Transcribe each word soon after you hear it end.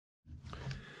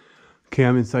Okay,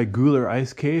 I'm inside Guler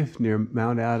Ice Cave near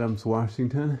Mount Adams,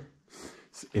 Washington.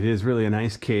 It is really a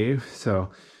nice cave,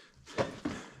 so I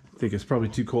think it's probably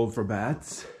too cold for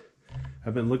bats.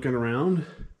 I've been looking around.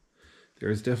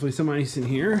 There's definitely some ice in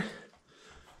here.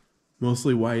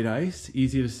 Mostly white ice,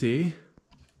 easy to see.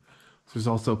 There's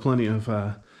also plenty of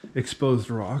exposed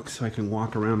rocks, so I can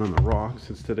walk around on the rocks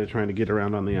instead of trying to get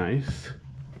around on the ice.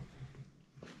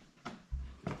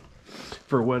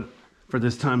 For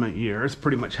this time of year, it's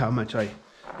pretty much how much I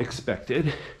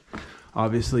expected.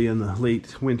 Obviously in the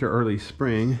late winter, early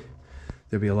spring,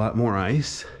 there'll be a lot more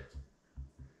ice.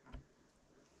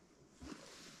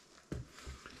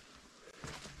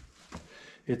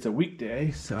 It's a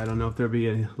weekday, so I don't know if there'll be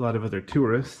a lot of other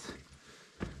tourists.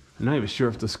 I'm not even sure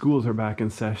if the schools are back in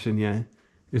session yet.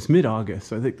 It's mid-August,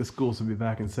 so I think the schools will be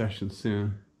back in session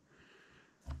soon.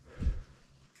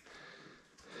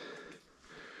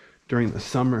 During the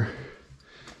summer,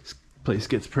 this place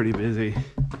gets pretty busy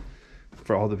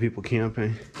for all the people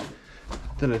camping.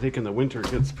 Then I think in the winter it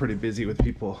gets pretty busy with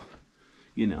people,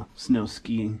 you know, snow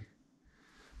skiing.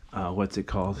 What's it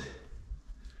called?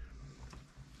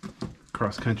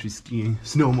 Cross-country skiing,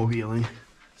 snowmobiling.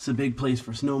 It's a big place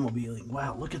for snowmobiling.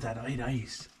 Wow, look at that white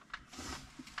ice.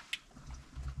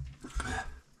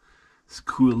 It's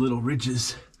cool little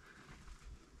ridges.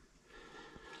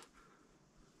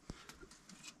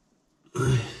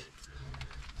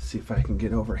 See if I can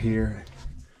get over here.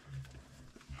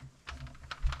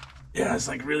 Yeah, it's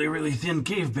like really, really thin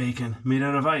cave bacon made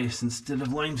out of ice instead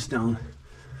of limestone.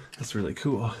 That's really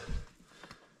cool.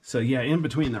 So yeah, in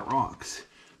between the rocks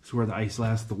is where the ice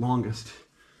lasts the longest.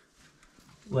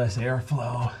 Less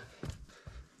airflow.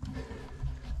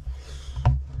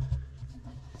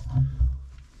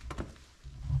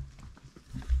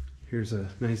 Here's a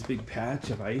nice big patch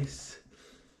of ice.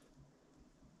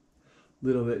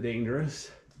 Little bit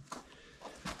dangerous.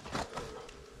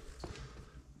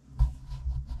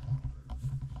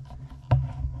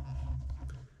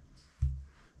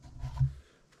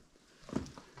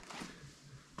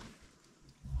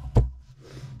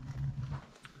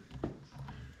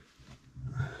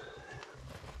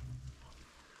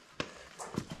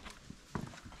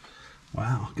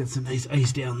 Wow, got some nice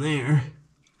ice down there.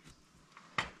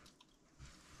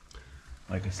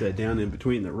 Like I said, down in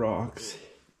between the rocks.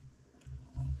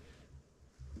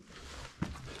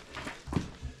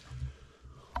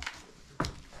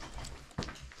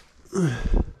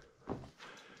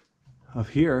 Up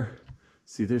here,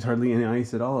 see, there's hardly any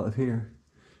ice at all up here.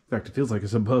 In fact, it feels like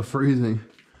it's above freezing.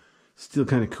 Still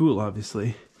kind of cool,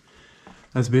 obviously.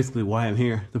 That's basically why I'm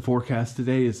here. The forecast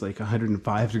today is like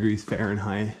 105 degrees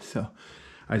Fahrenheit, so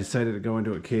I decided to go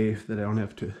into a cave that I don't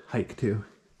have to hike to.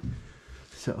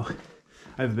 So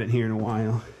I haven't been here in a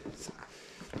while, so,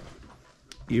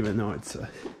 even though it's a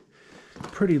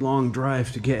pretty long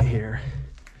drive to get here.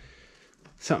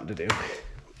 Something to do.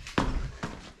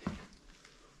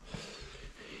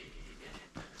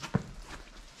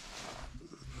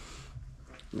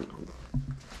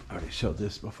 I already showed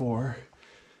this before.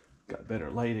 Got better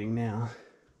lighting now.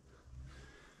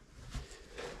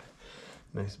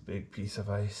 Nice big piece of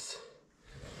ice.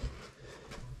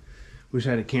 Wish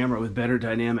I had a camera with better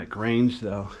dynamic range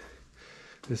though.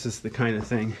 This is the kind of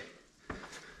thing.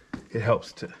 It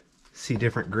helps to see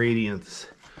different gradients,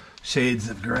 shades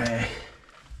of gray,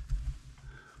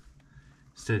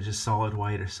 instead of just solid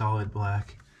white or solid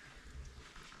black.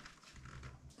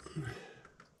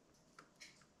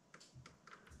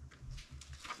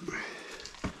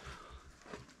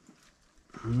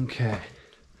 Okay.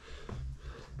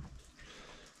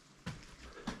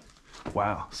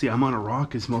 Wow. See, I'm on a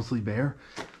rock. It's mostly bare.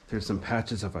 There's some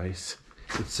patches of ice.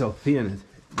 It's so thin.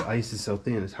 The ice is so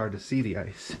thin, it's hard to see the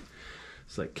ice.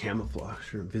 It's like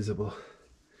camouflage or invisible.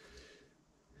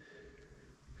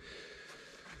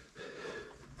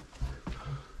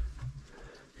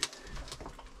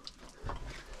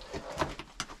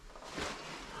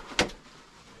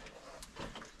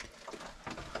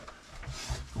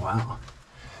 Wow.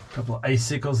 A couple of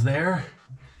icicles there.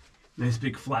 Nice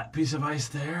big flat piece of ice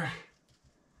there.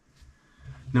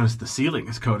 Notice the ceiling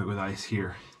is coated with ice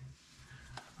here.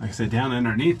 Like I said, down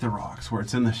underneath the rocks where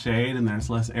it's in the shade and there's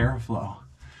less airflow.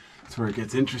 That's where it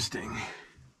gets interesting.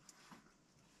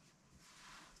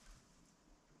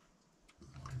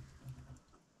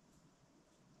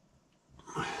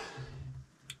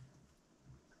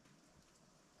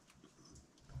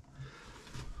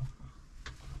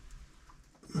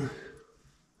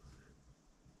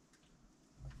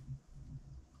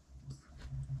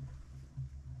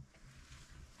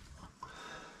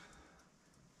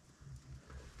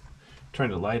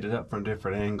 Trying to light it up from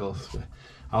different angles.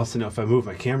 I also know if I move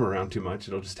my camera around too much,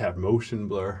 it'll just have motion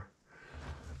blur.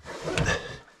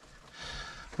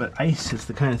 But ice is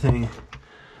the kind of thing,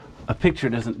 a picture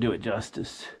doesn't do it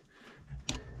justice.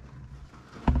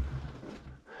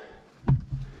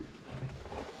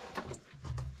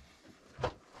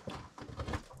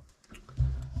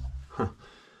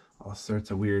 All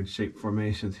sorts of weird shape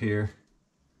formations here.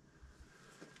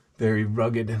 Very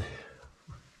rugged and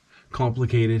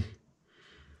complicated.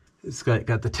 It's got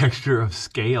the texture of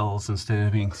scales instead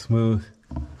of being smooth.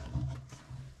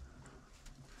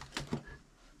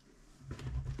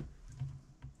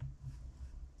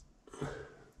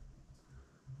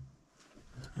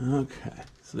 Okay,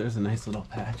 so there's a nice little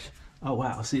patch. Oh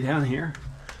wow, see down here?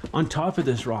 On top of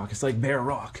this rock, it's like bare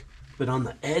rock. But on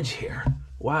the edge here,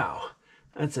 wow,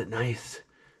 that's a nice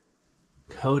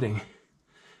coating.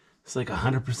 It's like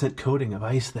 100% coating of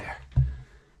ice there.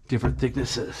 Different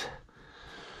thicknesses.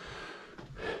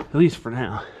 At least for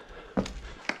now.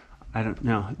 I don't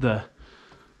know.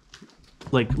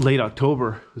 Like late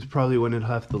October was probably when it'll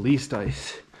have the least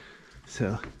ice.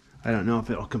 So I don't know if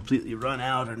it'll completely run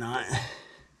out or not.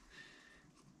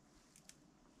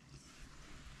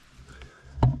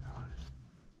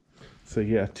 So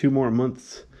yeah, 2 more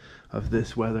months of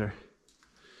this weather.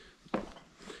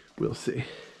 We'll see.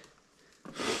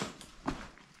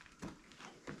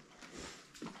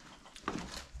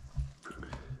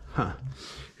 Huh.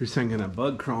 Here's some kind of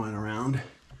bug crawling around.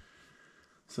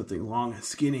 Something long and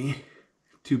skinny.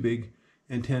 2 big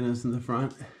antennas in the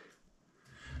front.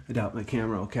 I doubt my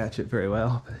camera will catch it very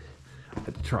well, but I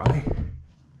had to try.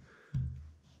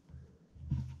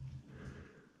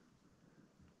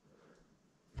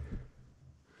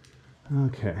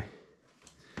 Okay.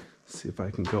 Let's see if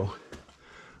I can go.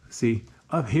 See,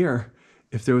 up here,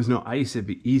 if there was no ice, it'd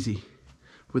be easy.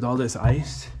 With all this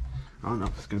ice, I don't know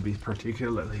if it's going to be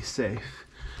particularly safe.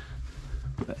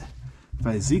 But if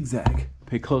I zigzag,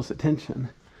 pay close attention,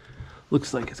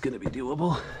 looks like it's going to be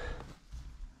doable.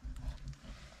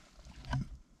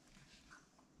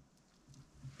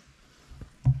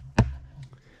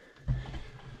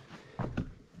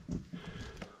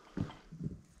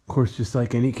 Of course, just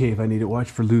like any cave, I need to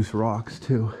watch for loose rocks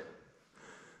too.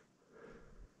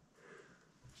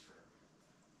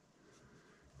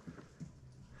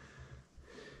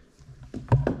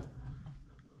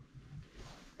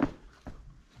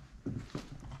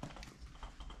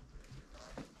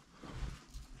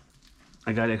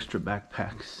 I got extra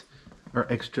backpacks,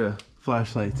 or extra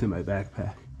flashlights in my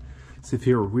backpack. So if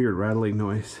you hear a weird rattling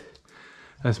noise,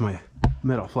 that's my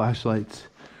metal flashlights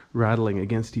rattling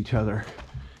against each other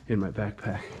in my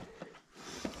backpack.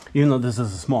 Even though this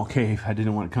is a small cave, I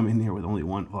didn't want to come in here with only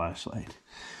 1 flashlight.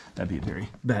 That'd be a very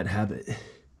bad habit.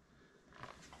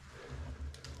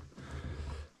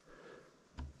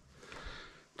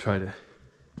 Try to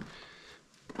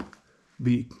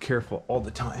be careful all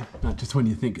the time, not just when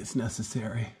you think it's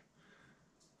necessary.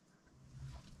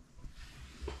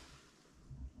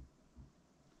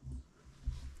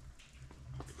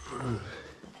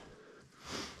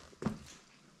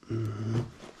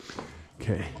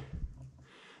 Okay,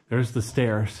 there's the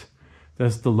stairs.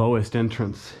 That's the lowest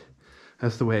entrance.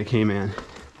 That's the way I came in.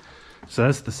 So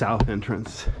that's the south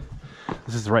entrance.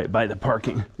 This is right by the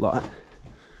parking lot.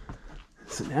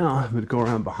 So now I'm gonna go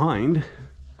around behind.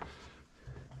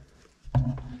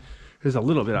 There's a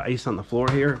little bit of ice on the floor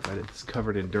here, but it's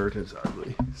covered in dirt and it's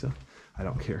ugly, so I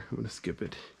don't care. I'm gonna skip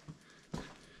it.